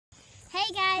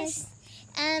Hey guys,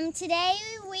 today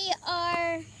we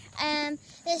are,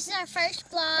 this is our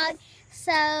first vlog,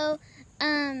 so,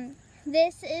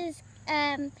 this is,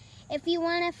 if you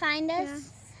want to find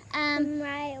us,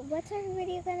 right, what's our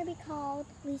video going to be called?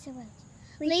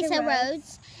 Lisa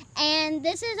Rhodes, and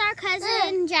this is our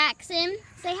cousin, Jackson.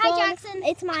 Say hi, Jackson.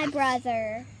 It's my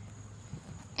brother.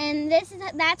 And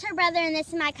that's her brother, and this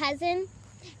is my cousin.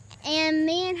 And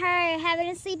me and her are having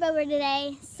a sleepover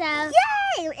today, so... Yay!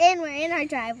 And we're in our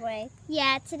driveway.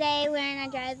 Yeah, today we're in our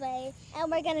driveway.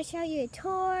 And we're going to show you a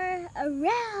tour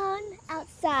around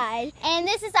outside. And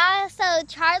this is also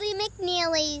Charlie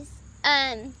McNeely's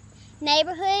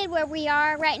neighborhood where we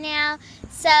are right now.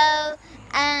 So,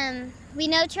 we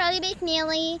know Charlie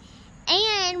McNeely,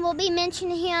 and we'll be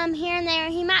mentioning him here and there.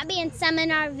 He might be in some of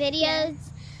our videos.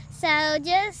 So,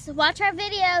 just watch our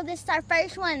video. This is our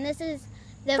first one. This is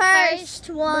the first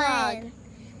one. Vlog.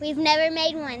 We've never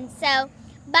made one. So,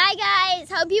 bye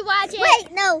guys. Hope you watch it.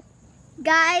 Wait, no.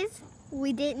 Guys,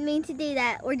 we didn't mean to do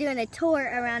that. We're doing a tour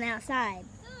around outside.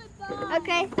 Goodbye.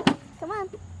 Okay, come on.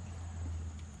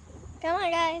 Come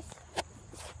on, guys.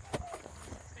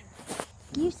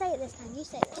 You say it this time. You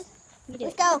say it.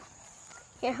 Let's go.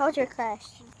 Here, hold your crush.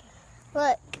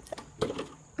 Look.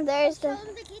 There's Show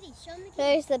them the kitty. Show them the kitty.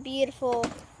 There's the beautiful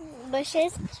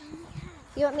bushes. Show them the cat.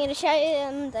 You want me to show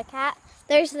you the cat?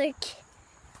 There's the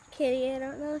kitty. I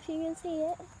don't know if you can see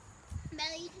it.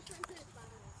 Melly, you just went through the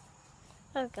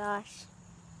spider. Oh gosh.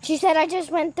 She said I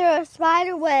just went through a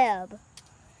spider web.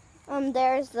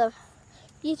 There's the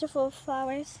beautiful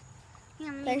flowers.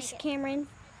 There's Cameron.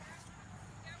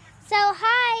 So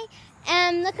hi.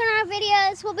 Look at our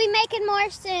videos. We'll be making more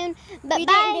soon. But We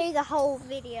bye. didn't do the whole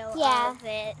video Yeah. of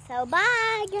it. So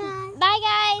bye guys. Bye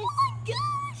guys. Oh my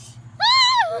gosh.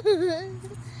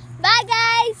 Bye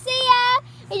guys. See ya.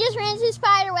 He just ran through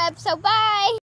spider web. So bye.